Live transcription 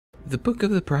The book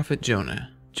of the prophet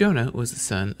Jonah. Jonah was the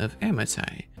son of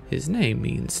Amittai. His name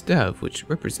means dove, which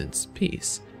represents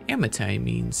peace. Amittai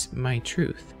means my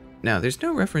truth. Now, there's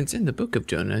no reference in the book of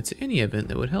Jonah to any event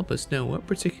that would help us know what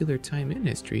particular time in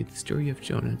history the story of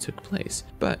Jonah took place,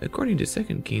 but according to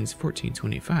 2 Kings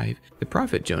 14:25, the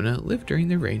prophet Jonah lived during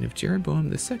the reign of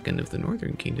Jeroboam II of the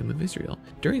northern kingdom of Israel.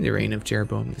 During the reign of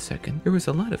Jeroboam II, there was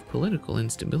a lot of political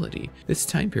instability. This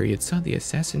time period saw the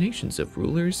assassinations of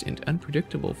rulers and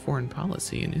unpredictable foreign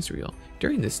policy in Israel.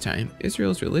 During this time,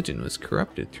 Israel's religion was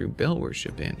corrupted through Baal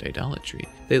worship and idolatry.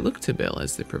 They looked to Baal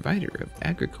as the provider of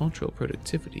agricultural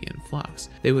productivity and flocks.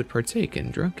 They would partake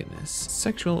in drunkenness,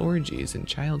 sexual orgies, and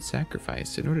child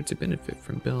sacrifice in order to benefit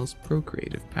from Baal's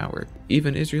procreative power.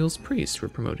 Even Israel's priests were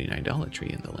promoting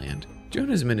idolatry in the land.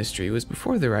 Jonah's ministry was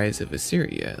before the rise of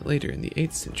Assyria, later in the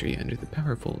 8th century under the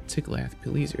powerful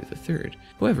Tiglath-Pileser III.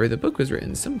 However, the book was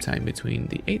written sometime between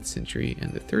the 8th century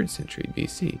and the 3rd century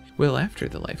BC, well after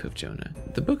the life of Jonah.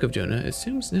 The book of Jonah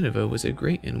assumes Nineveh was a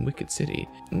great and wicked city.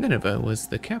 Nineveh was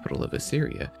the capital of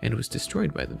Assyria and was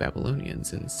destroyed by the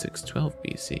Babylonians in 612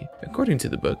 BC. According to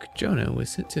the book, Jonah was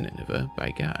sent to Nineveh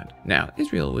by God. Now,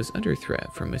 Israel was under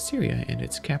threat from Assyria and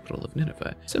its capital of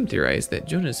Nineveh. Some theorize that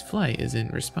Jonah's flight is in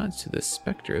response to the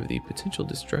specter of the potential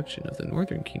destruction of the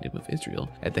northern kingdom of Israel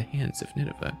at the hands of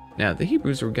Nineveh. Now, the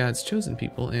Hebrews were God's chosen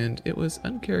people, and it was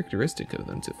uncharacteristic of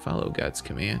them to follow God's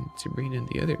command to bring in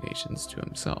the other nations to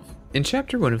himself. In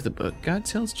chapter 1 of the book, God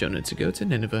tells Jonah to go to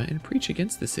Nineveh and preach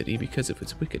against the city because of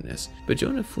its wickedness, but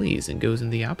Jonah flees and goes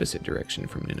in the opposite direction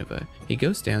from Nineveh. He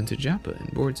goes down to Joppa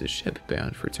and boards a ship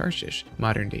bound for Tarshish,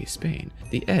 modern-day Spain,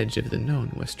 the edge of the known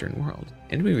Western world.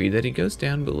 And we read that he goes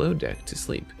down below deck to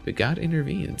sleep, but God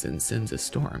intervenes and sends a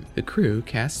storm. The crew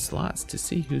casts lots to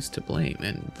see who's to blame,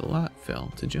 and the lot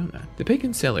fell to Jonah. The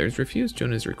pagan sailors refuse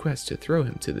Jonah's request to throw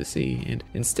him to the sea and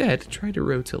instead try to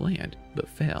row to land, but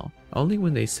fail. Only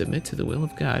when they submit to the will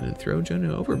of God and throw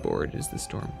Jonah overboard is the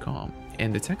storm calm.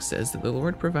 And the text says that the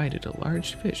Lord provided a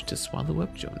large fish to swallow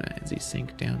up Jonah as he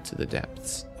sank down to the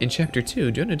depths. In chapter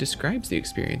 2, Jonah describes the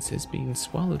experience as being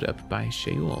swallowed up by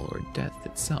Sheol, or death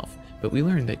itself. But we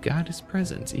learn that God is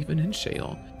present even in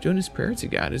Sheol. Jonah's prayer to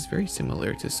God is very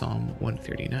similar to Psalm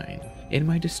 139. In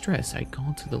my distress I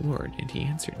called to the Lord, and he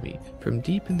answered me. From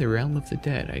deep in the realm of the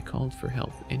dead I called for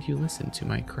help, and you listened to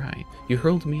my cry. You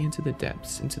hurled me into the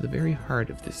depths, into the very heart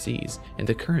of the seas, and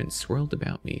the currents swirled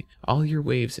about me. All your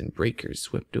waves and breakers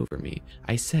swept over me.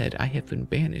 I said, I have been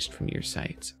banished from your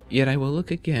sight. Yet I will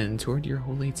look again toward your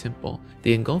holy temple.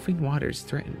 The engulfing waters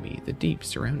threatened me, the deep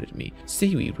surrounded me.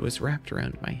 Seaweed was wrapped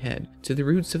around my head. To the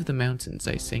roots of the mountains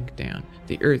I sank down.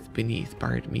 The earth beneath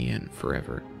barred me in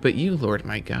forever. But you, Lord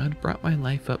my God, brought my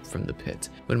life up from the pit.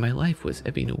 When my life was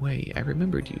ebbing away, I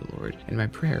remembered you, Lord, and my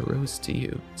prayer rose to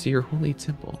you, to your holy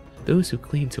temple. Those who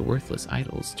cling to worthless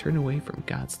idols turn away from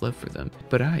God's love for them,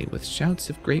 but I, with shouts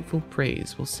of grateful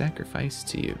praise, will sacrifice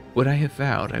to you. What I have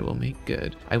vowed I will make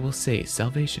good. I will say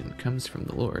salvation comes from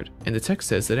the Lord. And the text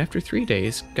says that after 3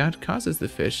 days, God causes the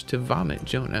fish to vomit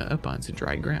Jonah up onto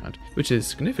dry ground, which is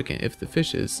significant if the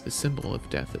fish is a symbol of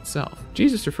death itself.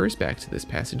 Jesus refers back to this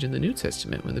passage in the New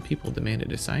Testament when the people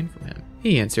demanded a sign from him.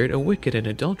 He answered, a wicked and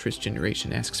adulterous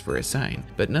generation asks for a sign,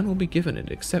 but none will be given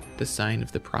it except the sign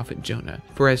of the prophet Jonah.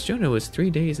 For as Jonah was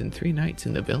 3 days and 3 nights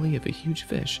in the belly of a huge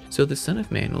fish, so the Son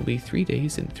of Man will be 3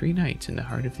 days and 3 nights in the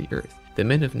heart of the earth. The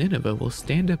men of Nineveh will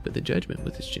stand up at the judgment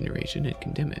with this generation and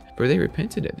condemn it, for they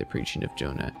repented at the preaching of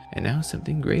Jonah, and now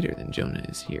something greater than Jonah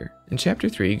is here. In chapter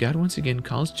 3, God once again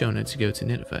calls Jonah to go to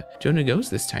Nineveh. Jonah goes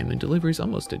this time and delivers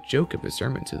almost a joke of a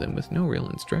sermon to them with no real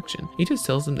instruction. He just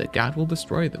tells them that God will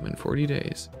destroy them in 40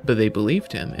 days. But they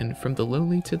believed him, and from the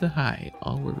lowly to the high,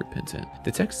 all were repentant.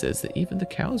 The text says that even the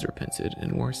cows repented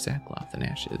and wore sackcloth and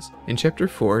ashes. In chapter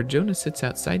 4, Jonah sits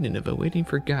outside Nineveh waiting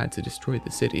for God to destroy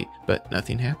the city, but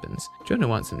nothing happens. Jonah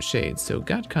wants some shade, so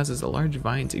God causes a large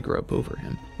vine to grow up over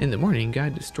him. In the morning,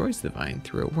 God destroys the vine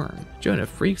through a worm. Jonah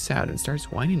freaks out and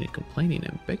starts whining and complaining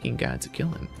and begging God to kill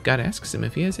him. God asks him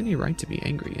if he has any right to be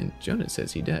angry, and Jonah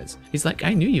says he does. He's like,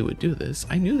 I knew you would do this.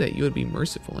 I knew that you would be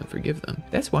merciful and forgive them.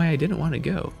 That's why I didn't want to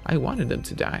go. I wanted them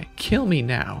to die. Kill me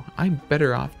now. I'm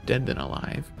better off dead than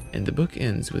alive. And the book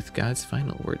ends with God's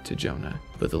final word to Jonah.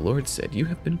 But the Lord said, you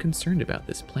have been concerned about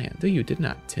this plant, though you did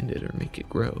not tend it or make it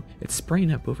grow. It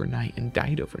sprang up overnight and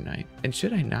died overnight. And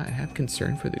should I not have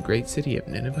concern for the great city of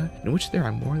Nineveh, in which there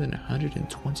are more than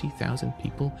 120,000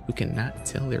 people who cannot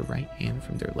tell their right hand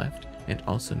from their left, and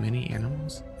also many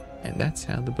animals? And that's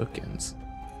how the book ends.